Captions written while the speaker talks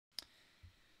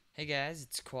Hey guys,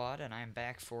 it's Quad, and I'm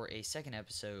back for a second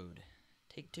episode.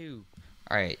 Take two.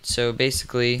 Alright, so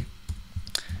basically,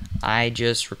 I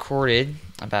just recorded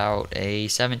about a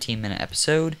 17-minute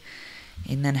episode,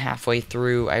 and then halfway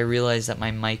through, I realized that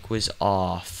my mic was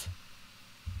off.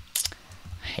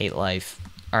 I hate life.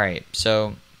 Alright,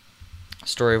 so,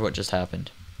 story of what just happened.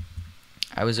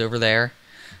 I was over there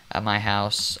at my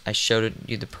house. I showed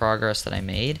you the progress that I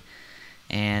made,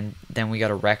 and then we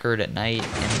got a record at night,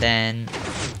 and then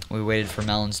we waited for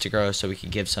melons to grow so we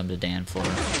could give some to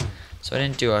Dannflor. So I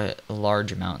didn't do a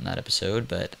large amount in that episode,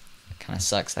 but it kind of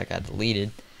sucks that got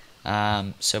deleted.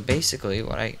 So basically,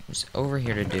 what I was over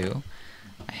here to do,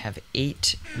 I have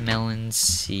 8 melon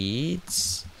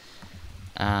seeds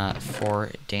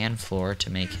for Dannflor to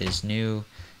make his new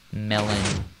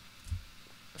melon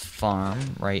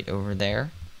farm right over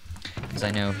there, because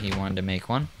I know he wanted to make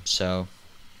one. So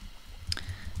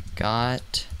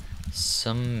got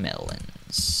some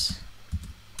melons.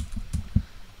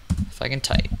 If I can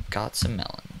type, got some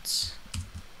melons.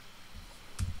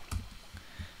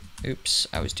 Oops,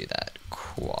 I always do that.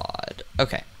 Quad.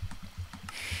 Okay.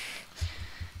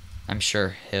 I'm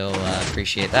sure he'll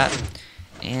appreciate that.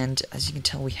 And as you can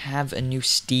tell, we have a new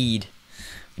steed.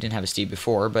 We didn't have a steed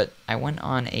before, but I went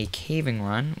on a caving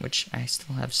run, which I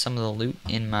still have some of the loot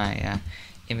in my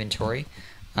inventory.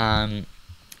 And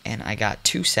I got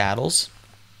 2 saddles.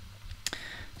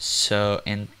 So,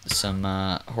 and some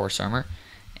horse armor.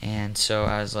 And so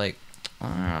I was like,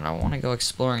 I want to go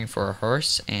exploring for a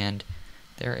horse, and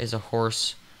there is a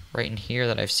horse right in here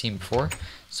that I've seen before.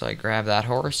 So I grabbed that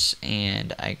horse,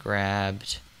 and I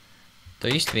grabbed,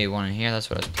 there used to be one in here, that's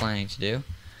what I was planning to do.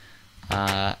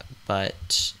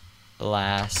 But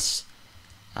alas,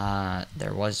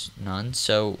 there was none.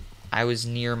 So I was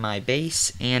near my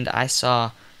base, and I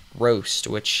saw Roast,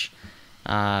 which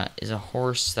is a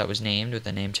horse that was named with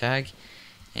a name tag,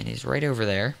 and he's right over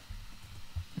there.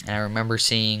 And I remember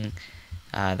seeing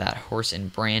that horse in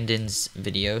Brandon's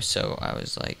video, so I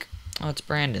was like, oh, it's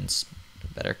Brandon's,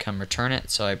 better come return it.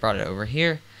 So I brought it over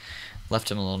here, left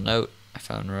him a little note. I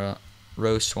found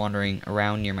Roast wandering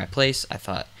around near my place. I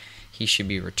thought he should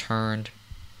be returned.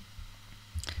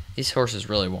 These horses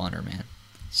really wander, man.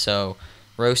 So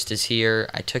Roast is here.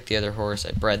 I took the other horse,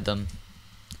 I bred them.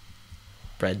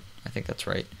 Bred, I think that's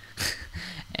right.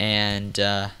 And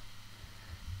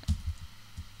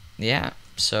yeah,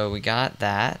 so we got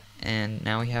that, and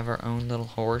now we have our own little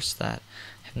horse that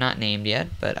I have not named yet,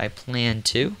 but I plan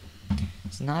to.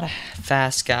 He's not a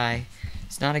fast guy,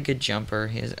 he's not a good jumper,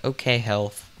 he has okay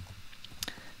health,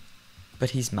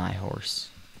 but he's my horse.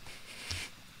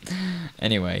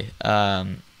 Anyway,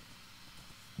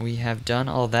 we have done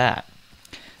all that.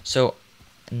 So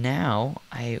now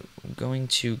I'm going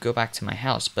to go back to my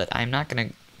house, but I'm not going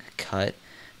to cut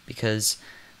because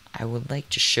I would like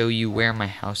to show you where my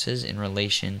house is in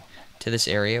relation to this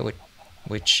area,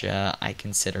 which I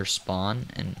consider spawn,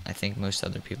 and I think most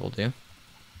other people do.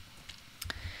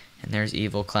 And there's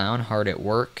Evil Clown hard at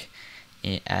work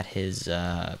at his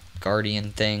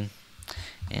guardian thing,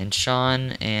 and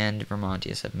Sean and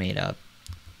Vermontius have made up,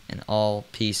 and all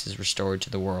peace is restored to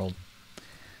the world.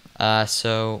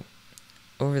 So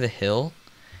over the hill,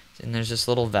 and there's this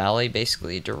little valley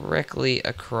basically directly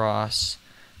across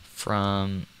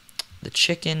from the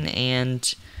chicken,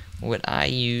 and what I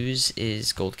use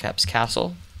is Goldcap's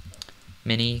castle,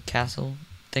 mini castle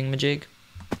thingamajig.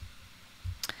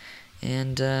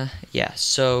 And yeah,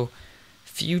 so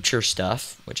future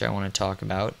stuff, which I want to talk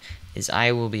about, is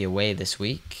I will be away this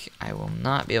week. I will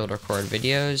not be able to record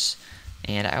videos,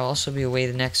 and I will also be away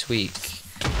the next week.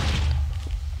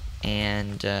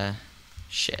 And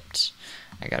shit,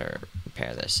 I gotta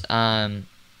repair this.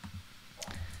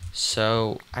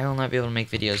 So I will not be able to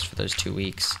make videos for those 2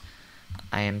 weeks.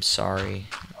 I am sorry,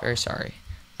 very sorry.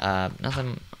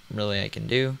 Nothing really I can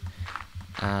do.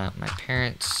 My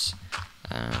parents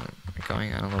are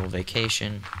going on a little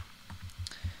vacation,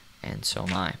 and so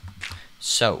am I.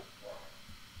 So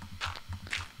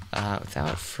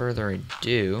without further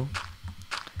ado,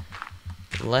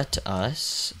 let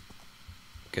us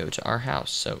go to our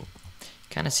house. So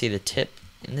kind of see the tip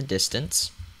in the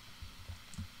distance.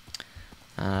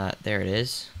 There it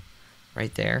is,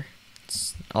 right there.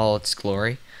 It's all its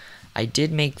glory. I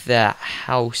did make that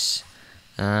house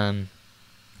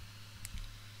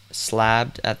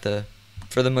slabbed at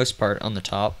for the most part on the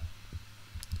top,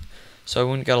 so I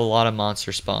wouldn't get a lot of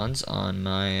monster spawns on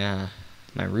my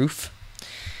my roof.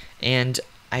 And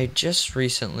I just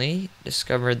recently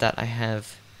discovered that I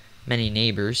have many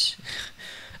neighbors.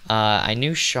 I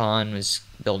knew Sean was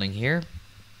building here,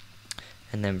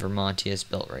 and then Vermontius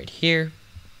built right here.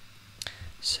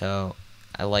 So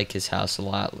I like his house a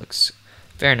lot. Looks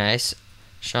very nice.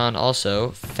 Sean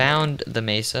also found the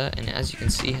mesa, and as you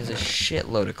can see, has a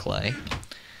shitload of clay.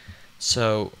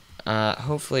 So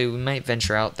hopefully we might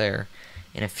venture out there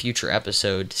in a future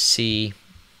episode to see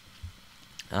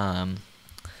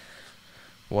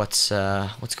what's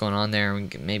going on there. We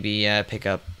can maybe pick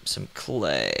up some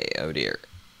clay. Oh dear,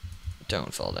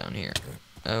 don't fall down here.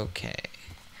 Okay,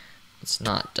 let's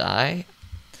not die.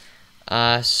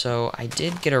 So I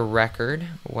did get a record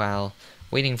while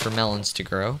waiting for melons to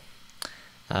grow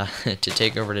to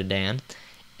take over to Dan,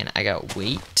 and I got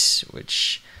weight,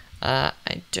 which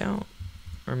I don't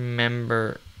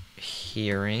remember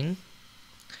hearing.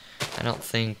 I don't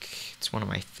think it's one of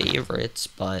my favorites,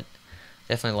 but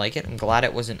definitely like it. I'm glad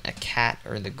it wasn't a cat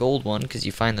or the gold one, because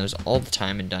you find those all the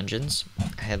time in dungeons.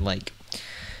 I had like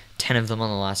 10 of them on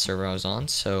the last server I was on,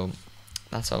 so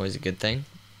that's always a good thing.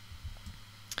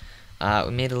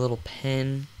 We made a little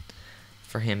pen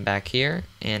for him back here,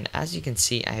 and as you can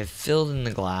see, I have filled in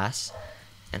the glass,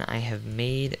 and I have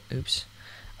made,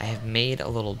 I have made a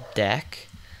little deck.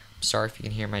 I'm sorry if you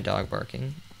can hear my dog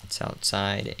barking. It's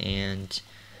outside, and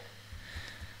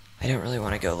I don't really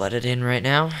want to go let it in right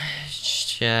now.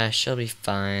 She'll be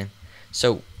fine.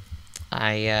 So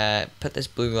I put this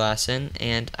blue glass in,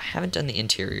 and I haven't done the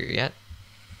interior yet,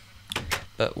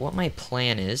 but what my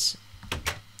plan is,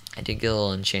 I did get a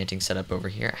little enchanting set up over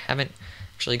here. I haven't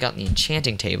actually gotten the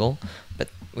enchanting table, but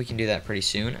we can do that pretty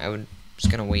soon. I was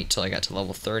gonna wait till I got to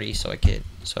level 30 so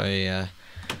I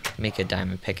make a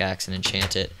diamond pickaxe and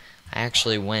enchant it. I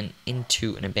actually went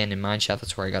into an abandoned mine shaft.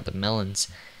 That's where I got the melons,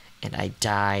 and I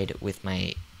died with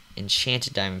my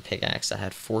enchanted diamond pickaxe that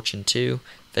had fortune 2,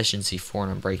 efficiency 4,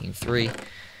 and unbreaking 3,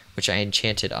 which I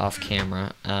enchanted off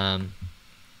camera.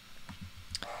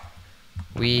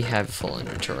 We have full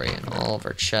inventory, and all of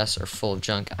our chests are full of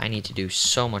junk. I need to do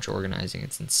so much organizing.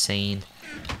 It's insane.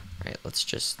 Alright, let's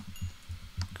just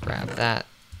grab that.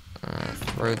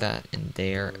 Throw that in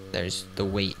there. There's the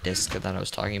weight disc that I was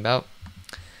talking about.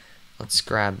 Let's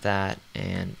grab that,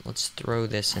 and let's throw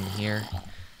this in here.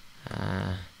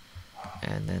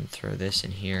 And then throw this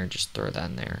in here. Just throw that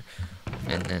in there.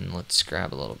 And then let's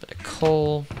grab a little bit of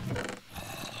coal.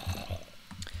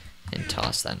 And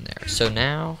toss that in there. So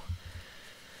now,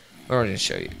 what am I going to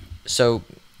show you? So,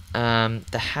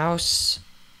 the house,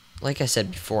 like I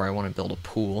said before, I want to build a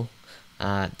pool.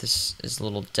 This is a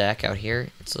little deck out here.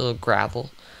 It's a little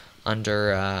gravel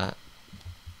under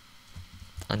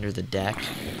the deck.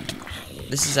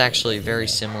 This is actually very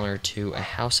similar to a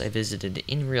house I visited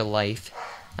in real life.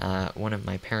 One of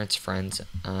my parents' friends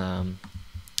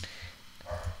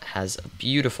has a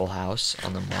beautiful house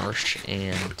on the marsh,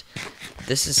 and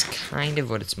this is kind of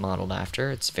what it's modeled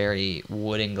after. It's very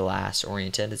wood and glass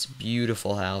oriented. It's a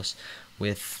beautiful house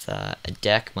with a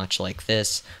deck much like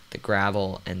this, the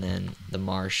gravel, and then the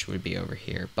marsh would be over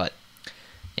here. But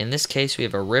in this case, we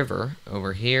have a river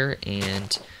over here,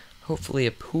 and hopefully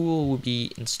a pool will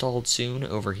be installed soon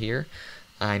over here.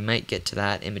 I might get to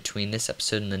that in between this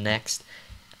episode and the next.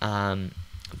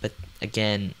 But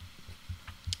again,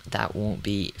 that won't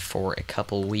be for a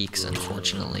couple weeks,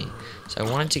 unfortunately. So I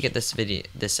wanted to get this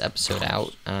episode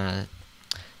out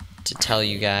to tell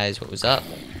you guys what was up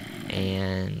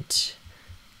and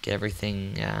get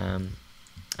everything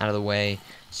out of the way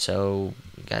so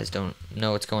you guys don't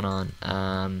know what's going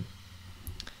on.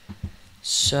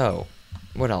 So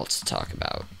what else to talk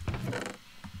about?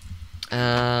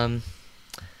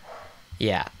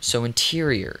 Yeah, so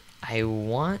interior. I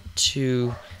want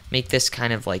to make this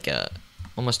kind of like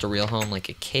almost a real home, like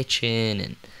a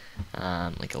kitchen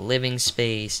and like a living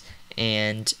space.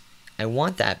 And I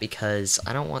want that because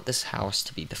I don't want this house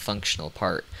to be the functional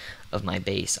part of my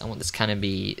base. I want this kind of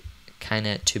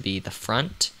to be the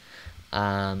front.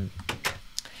 And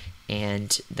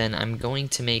then I'm going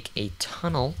to make a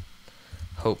tunnel,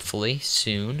 hopefully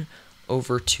soon,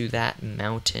 over to that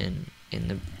mountain in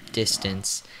the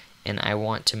distance. And I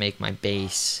want to make my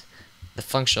base, the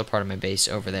functional part of my base,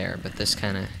 over there. But this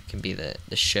kind of can be the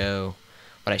show,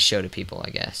 what I show to people,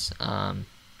 I guess.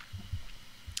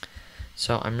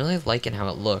 So I'm really liking how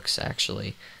it looks,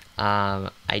 actually.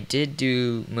 I did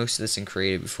do most of this in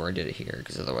creative before I did it here,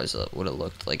 because otherwise it would have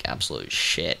looked like absolute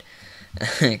shit.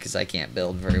 Because I can't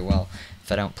build very well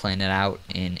if I don't plan it out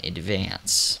in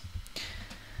advance.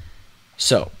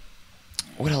 So,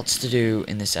 what else to do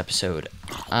in this episode?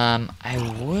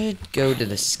 I would go to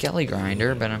the Skelly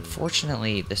Grinder, but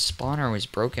unfortunately the spawner was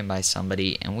broken by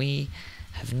somebody, and we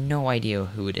have no idea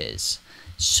who it is.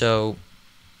 So,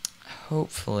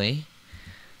 hopefully,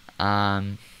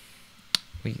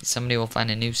 somebody will find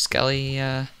a new Skelly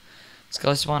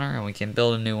spawner, and we can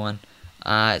build a new one.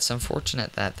 It's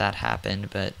unfortunate that that happened,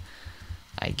 but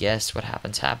I guess what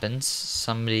happens happens.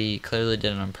 Somebody clearly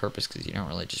did it on purpose, because you don't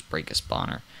really just break a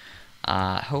spawner.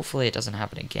 Hopefully it doesn't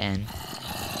happen again.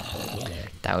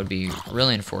 That would be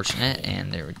really unfortunate,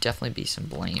 and there would definitely be some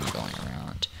blame going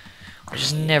around, which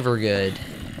is never good.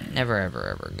 Never, ever,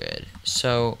 ever good.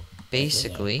 So,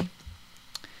 basically,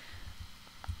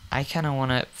 I kind of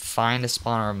want to find a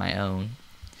spawner of my own,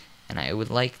 and I would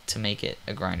like to make it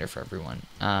a grinder for everyone.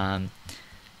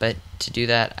 But to do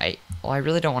that, I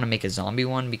really don't want to make a zombie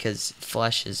one, because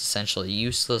flesh is essentially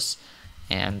useless,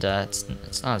 and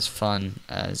it's not as fun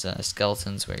as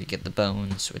skeletons, where you get the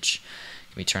bones, which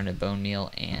can be turned to bone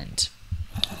meal, and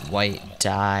white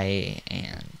dye,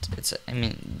 and I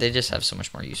mean, they just have so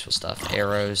much more useful stuff.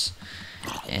 Arrows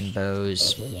and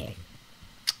bows.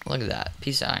 Look at that,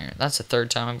 piece of iron. That's the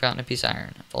third time I've gotten a piece of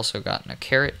iron. I've also gotten a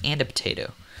carrot and a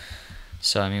potato.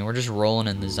 So I mean, we're just rolling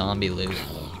in the zombie loot.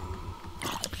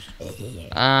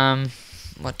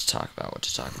 What to talk about?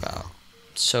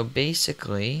 So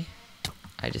basically,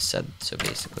 I just said so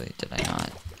basically, did I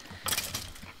not?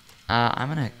 I'm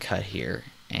gonna cut here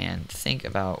and think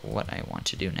about what I want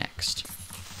to do next.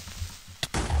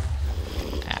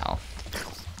 Ow.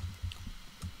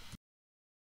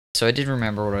 So I did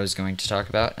remember what I was going to talk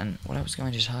about, and what I was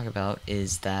going to talk about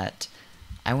is that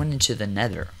I went into the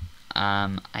Nether.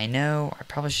 I know I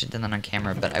probably should have done that on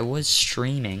camera, but I was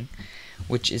streaming,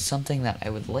 which is something that I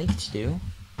would like to do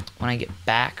when I get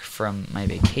back from my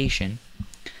vacation.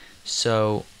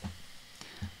 So,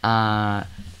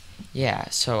 yeah,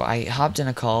 so I hopped in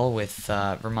a call with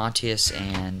Vermontius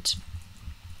and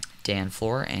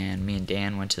Dannflor, and me and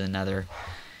Dan went to the Nether,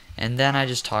 and then I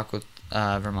just talked with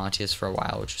Vermontius for a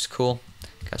while, which was cool.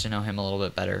 Got to know him a little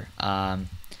bit better.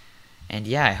 And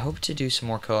yeah, I hope to do some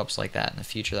more co-ops like that in the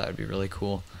future. That would be really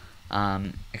cool.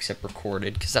 Except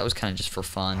recorded, because that was kind of just for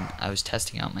fun. I was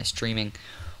testing out my streaming,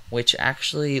 which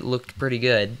actually looked pretty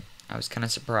good. I was kind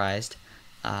of surprised.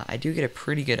 I do get a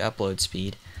pretty good upload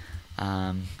speed,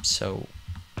 so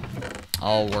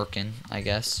all working, I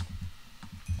guess.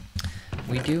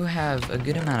 We do have a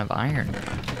good amount of iron,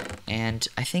 and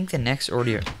I think the next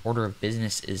order of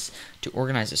business is to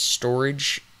organize a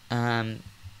storage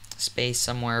space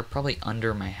somewhere, probably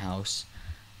under my house,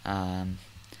 and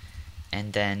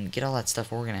then get all that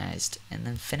stuff organized, and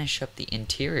then finish up the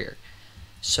interior.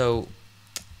 So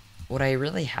what I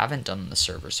really haven't done on the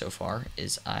server so far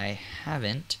is I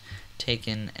haven't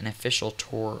taken an official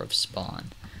tour of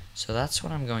spawn. So that's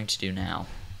what I'm going to do now.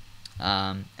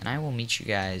 And I will meet you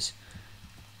guys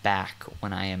back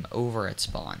when I am over at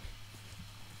spawn.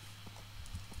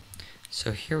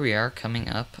 So here we are, coming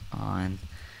up on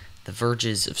the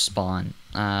verges of spawn.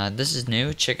 This is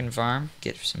new, chicken farm.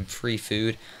 Get some free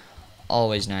food.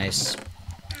 Always nice.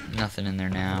 Nothing in there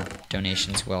now.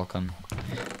 Donations welcome.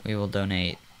 We will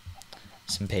donate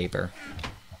some paper,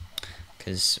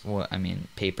 because I mean,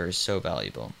 paper is so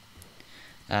valuable.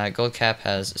 Goldcap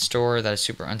has a store that is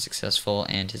super unsuccessful,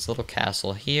 and his little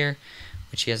castle here,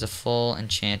 which he has a full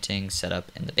enchanting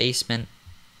setup in the basement.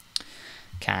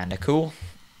 Kinda cool.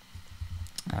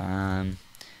 And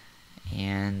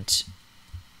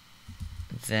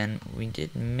then we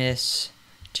did miss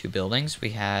two buildings.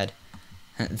 We had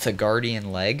the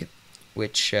Guardian Leg,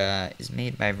 which is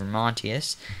made by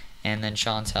Vermontius, and then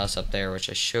Sean's house up there, which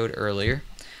I showed earlier.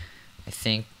 I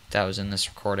think that was in this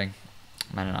recording.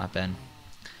 Might have not been.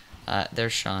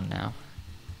 There's Sean now.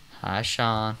 Hi,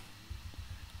 Sean.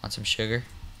 Want some sugar?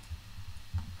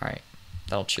 Alright,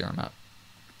 that'll cheer him up.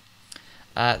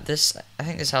 I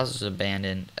think this house was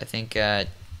abandoned. I think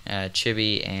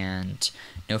Czibi and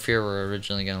No Fear were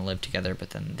originally going to live together, but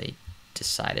then they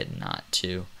decided not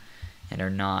to, and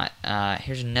are not.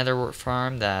 Here's another wort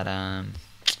farm that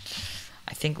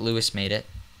I think Lewis made it.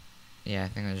 Yeah, I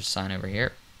think there's a sign over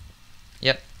here.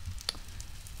 Yep.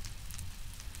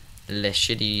 Le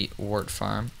Shitty Wort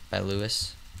Farm by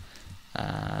Lewis.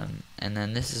 And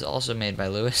then this is also made by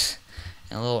Lewis.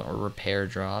 And a little repair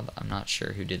job. I'm not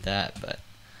sure who did that, but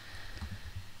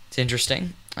it's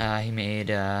interesting. He made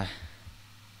yeah,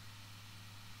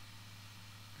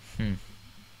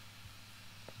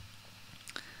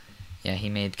 he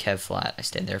made Kev Flat. I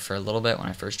stayed there for a little bit when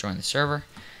I first joined the server.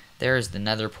 There is the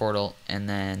Nether portal, and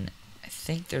then I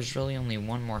think there's really only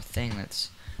one more thing that's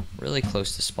really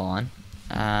close to spawn,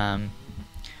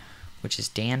 which is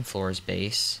Dannflor's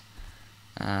base,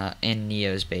 and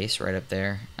Neo's base right up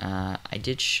there. I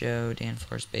did show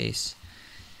Dannflor's base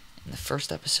in the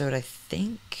first episode, I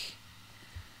think.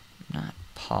 I'm not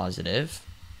positive,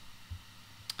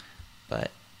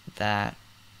 but that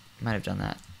might have done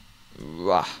that.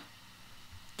 Wah.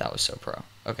 That was so pro.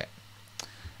 Okay.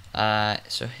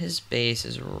 So his base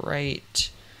is right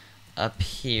up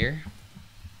here.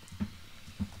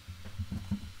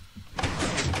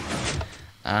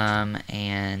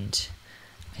 And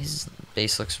his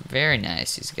base looks very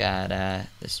nice. He's got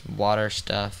this water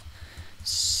stuff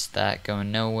that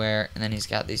going nowhere, and then he's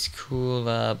got these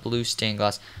cool blue stained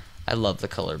glass. I love the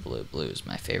color blue. Blue is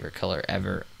my favorite color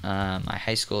ever. My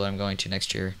high school that I'm going to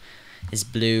next year is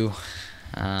blue.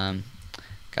 Gotta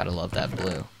love that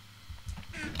blue.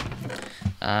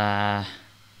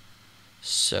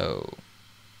 So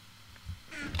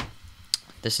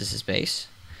this is his base.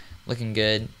 Looking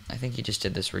good. I think he just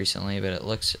did this recently, but it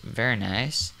looks very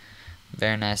nice.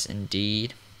 Very nice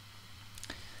indeed.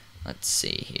 Let's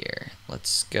see here.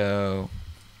 Let's go.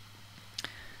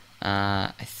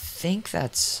 I think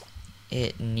that's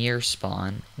it near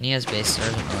spawn. Neo's base, there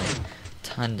isn't really a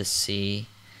ton to see.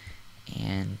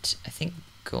 And I think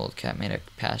Goldcap made a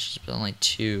passage, but only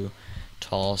 2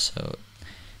 tall, so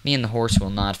me and the horse will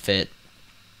not fit.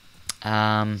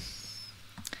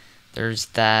 There's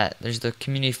that. There's the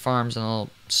community farms and a little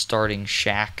starting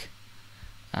shack.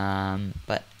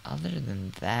 But other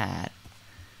than that,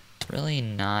 really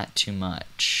not too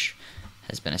much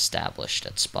has been established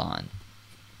at spawn,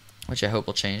 which I hope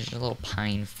will change. There's a little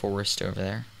pine forest over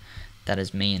there that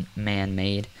is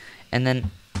man-made. And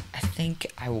then I think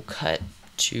I will cut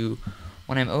to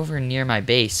when I'm over near my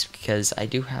base, because I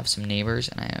do have some neighbors,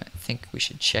 and I think we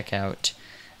should check out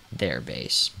their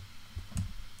base.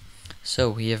 So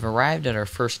we have arrived at our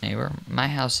first neighbor. My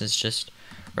house is just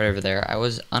right over there. I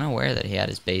was unaware that he had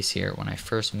his base here when I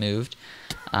first moved.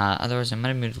 Otherwise, I might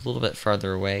have moved a little bit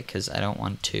farther away because I don't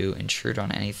want to intrude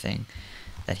on anything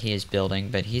that he is building.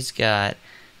 But he's got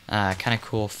kind of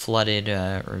cool flooded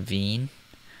ravine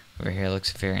over here.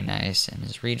 Looks very nice. And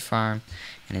his reed farm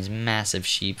and his massive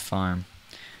sheep farm,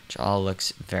 which all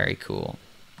looks very cool.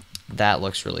 That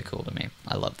looks really cool to me.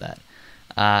 I love that.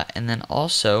 And then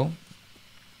also,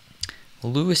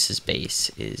 Lewis's base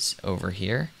is over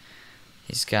here.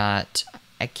 He's got,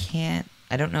 I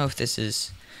don't know if this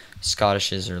is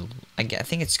Scottish's or, I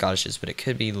think it's Scottish's, but it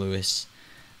could be Lewis's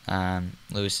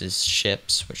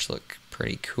ships, which look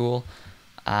pretty cool.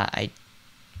 I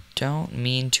don't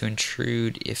mean to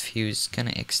intrude if he was going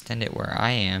to extend it where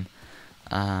I am.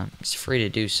 He's free to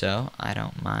do so. I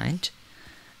don't mind.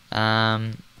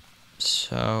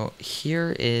 So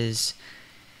here is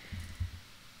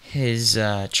his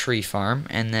tree farm,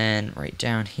 and then right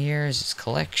down here is his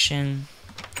collection.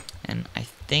 And I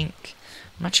think,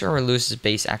 I'm not sure where Lewis's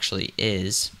base actually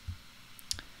is.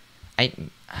 I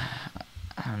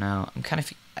don't know.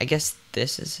 I guess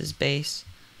this is his base.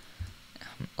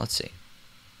 Let's see.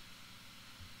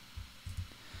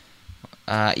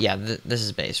 Yeah, this is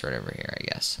his base right over here, I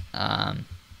guess.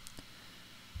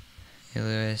 Hey,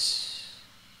 Lewis.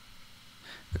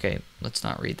 Okay, let's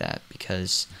not read that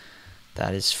because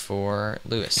that is for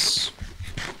Lewis.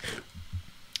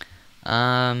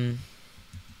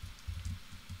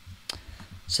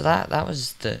 So that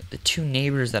was the 2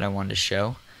 neighbors that I wanted to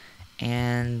show.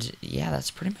 And yeah,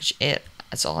 that's pretty much it.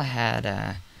 That's all I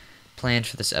had planned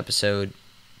for this episode.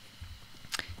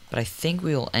 But I think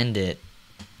we will end it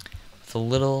with a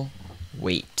little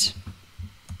wait.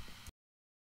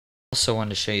 Also wanted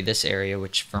to show you this area,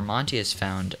 which Vermonti has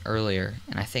found earlier,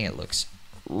 and I think it looks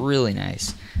really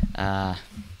nice.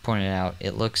 Pointed out,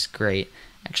 it looks great.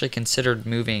 Actually considered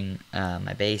moving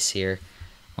my base here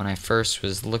when I first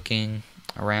was looking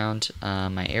around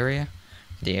my area,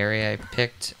 the area I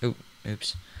picked.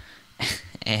 Oops.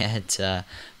 And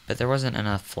but there wasn't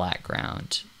enough flat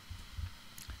ground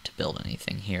to build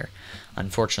anything here,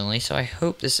 unfortunately. So I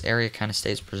hope this area kind of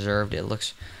stays preserved. It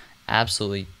looks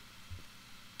absolutely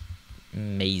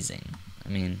amazing. I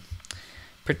mean,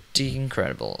 pretty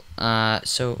incredible.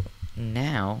 So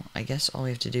now I guess all we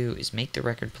have to do is make the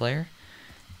record player,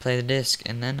 play the disc,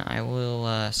 and then I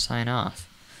will sign off.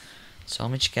 So I'll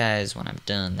meet you guys when I've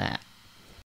done that.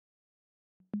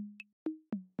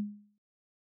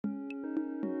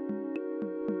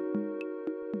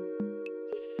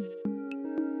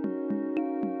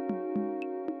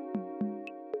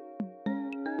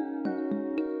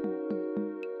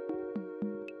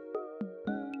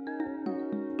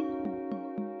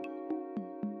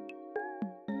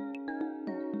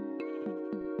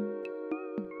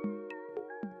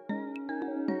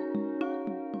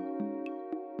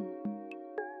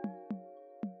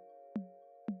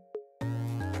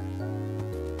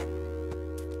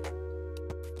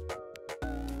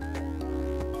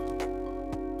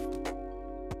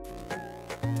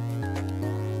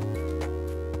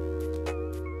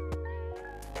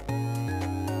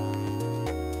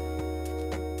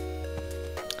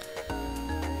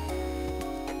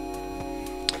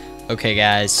 Okay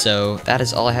guys, so that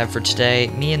is all I have for today.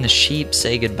 Me and the sheep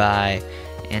say goodbye,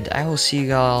 and I will see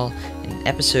you all in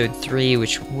episode 3,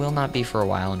 which will not be for a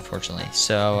while, unfortunately.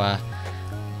 So,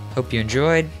 hope you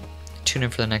enjoyed. Tune in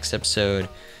for the next episode,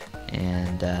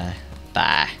 and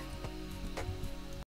bye.